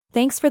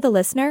Thanks for the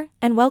listener,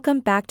 and welcome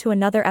back to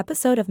another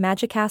episode of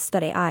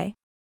Magicast.ai.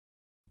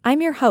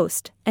 I'm your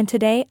host, and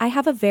today I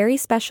have a very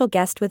special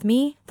guest with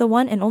me, the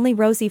one and only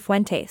Rosie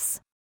Fuentes.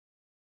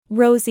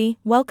 Rosie,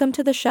 welcome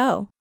to the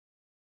show.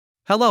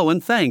 Hello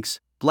and thanks,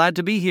 glad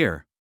to be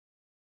here.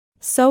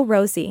 So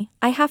Rosie,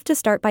 I have to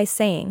start by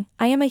saying,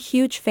 I am a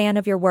huge fan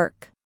of your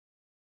work.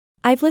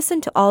 I've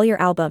listened to all your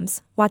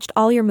albums, watched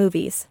all your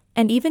movies,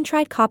 and even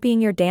tried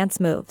copying your dance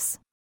moves.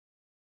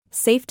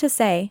 Safe to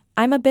say,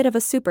 I'm a bit of a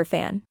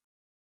superfan.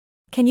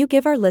 Can you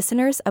give our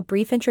listeners a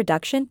brief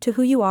introduction to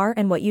who you are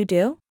and what you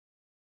do?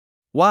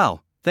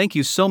 Wow, thank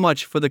you so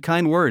much for the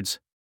kind words.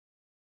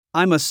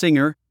 I'm a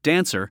singer,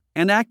 dancer,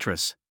 and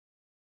actress.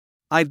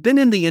 I've been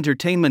in the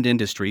entertainment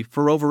industry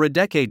for over a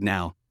decade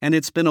now, and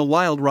it's been a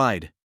wild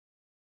ride.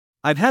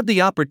 I've had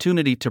the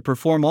opportunity to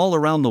perform all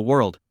around the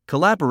world,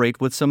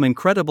 collaborate with some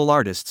incredible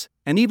artists,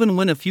 and even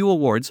win a few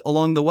awards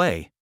along the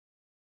way.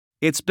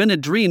 It's been a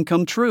dream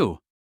come true.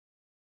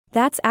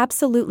 That's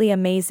absolutely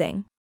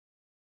amazing.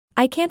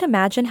 I can't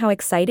imagine how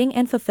exciting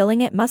and fulfilling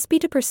it must be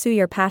to pursue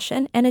your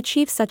passion and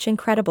achieve such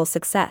incredible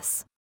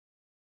success.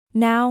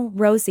 Now,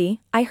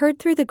 Rosie, I heard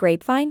through the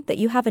grapevine that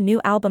you have a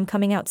new album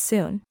coming out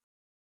soon.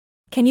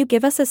 Can you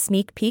give us a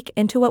sneak peek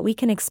into what we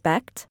can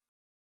expect?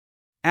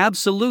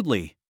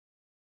 Absolutely.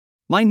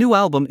 My new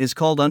album is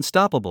called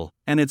Unstoppable,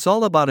 and it's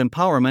all about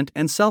empowerment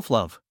and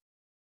self-love.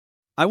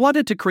 I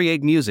wanted to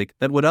create music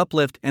that would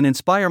uplift and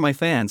inspire my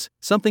fans,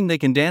 something they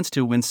can dance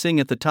to and sing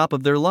at the top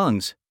of their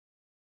lungs.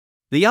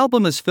 The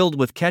album is filled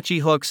with catchy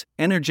hooks,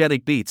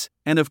 energetic beats,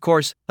 and of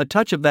course, a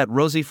touch of that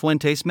Rosie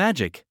Fuentes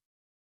magic.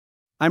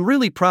 I'm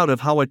really proud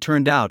of how it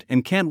turned out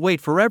and can't wait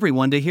for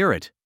everyone to hear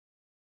it.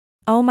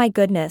 Oh my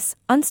goodness,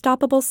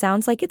 Unstoppable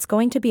sounds like it's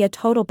going to be a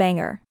total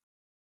banger.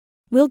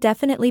 We'll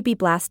definitely be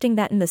blasting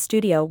that in the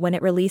studio when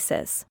it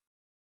releases.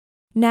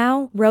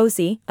 Now,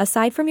 Rosie,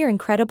 aside from your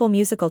incredible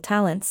musical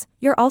talents,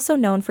 you're also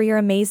known for your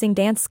amazing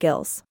dance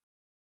skills.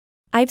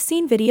 I've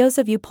seen videos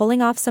of you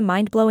pulling off some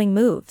mind-blowing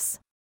moves.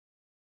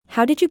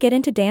 How did you get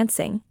into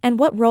dancing, and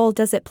what role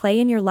does it play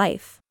in your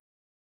life?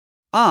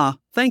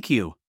 Thank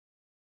you.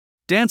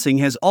 Dancing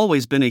has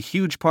always been a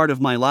huge part of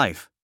my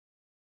life.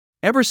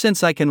 Ever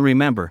since I can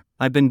remember,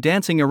 I've been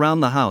dancing around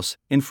the house,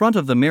 in front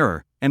of the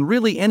mirror, and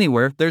really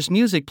anywhere there's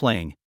music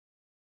playing.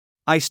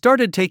 I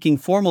started taking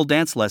formal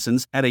dance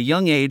lessons at a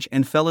young age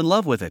and fell in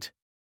love with it.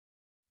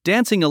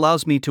 Dancing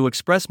allows me to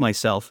express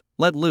myself,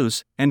 let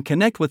loose, and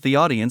connect with the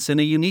audience in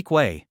a unique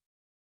way.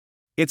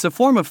 It's a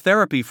form of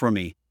therapy for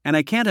me, and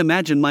I can't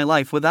imagine my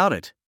life without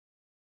it.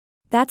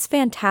 That's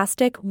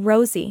fantastic,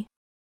 Rosie.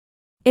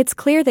 It's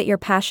clear that your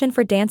passion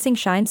for dancing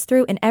shines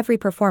through in every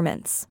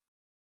performance.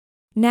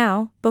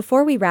 Now,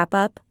 before we wrap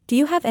up, do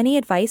you have any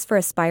advice for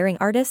aspiring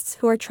artists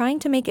who are trying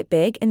to make it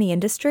big in the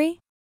industry?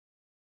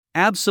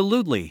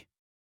 Absolutely.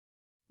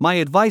 My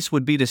advice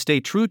would be to stay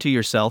true to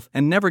yourself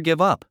and never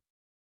give up.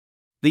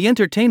 The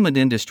entertainment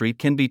industry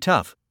can be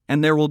tough,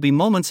 and there will be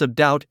moments of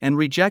doubt and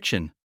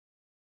rejection.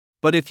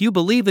 But if you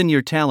believe in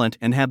your talent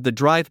and have the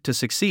drive to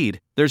succeed,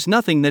 there's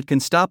nothing that can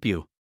stop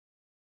you.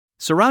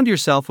 Surround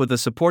yourself with a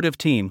supportive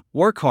team,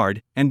 work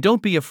hard, and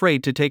don't be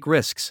afraid to take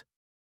risks.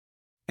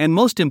 And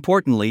most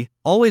importantly,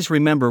 always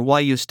remember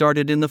why you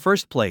started in the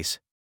first place.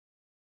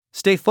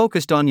 Stay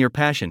focused on your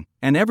passion,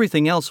 and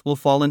everything else will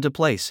fall into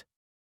place.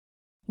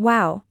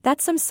 Wow,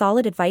 that's some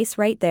solid advice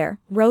right there,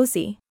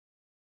 Rosie.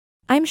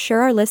 I'm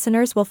sure our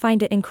listeners will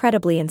find it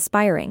incredibly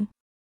inspiring.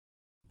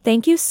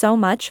 Thank you so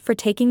much for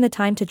taking the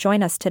time to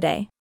join us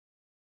today.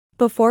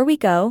 Before we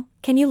go,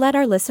 can you let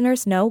our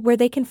listeners know where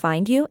they can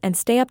find you and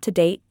stay up to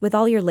date with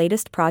all your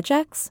latest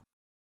projects?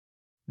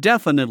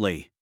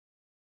 Definitely.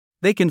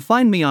 They can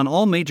find me on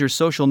all major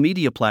social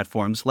media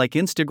platforms like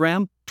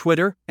Instagram,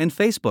 Twitter, and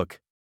Facebook.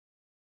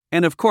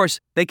 And of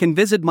course, they can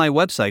visit my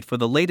website for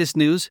the latest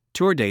news,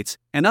 tour dates,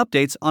 and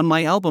updates on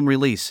my album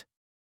release.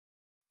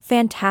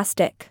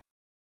 Fantastic.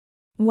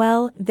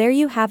 Well, there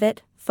you have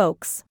it,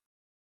 folks.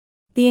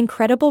 The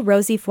incredible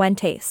Rosie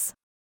Fuentes.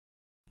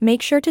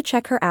 Make sure to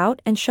check her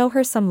out and show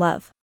her some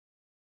love.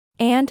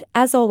 And,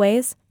 as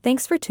always,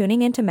 thanks for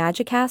tuning into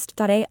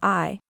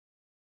Magicast.ai.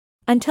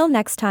 Until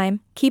next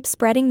time, keep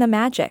spreading the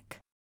magic.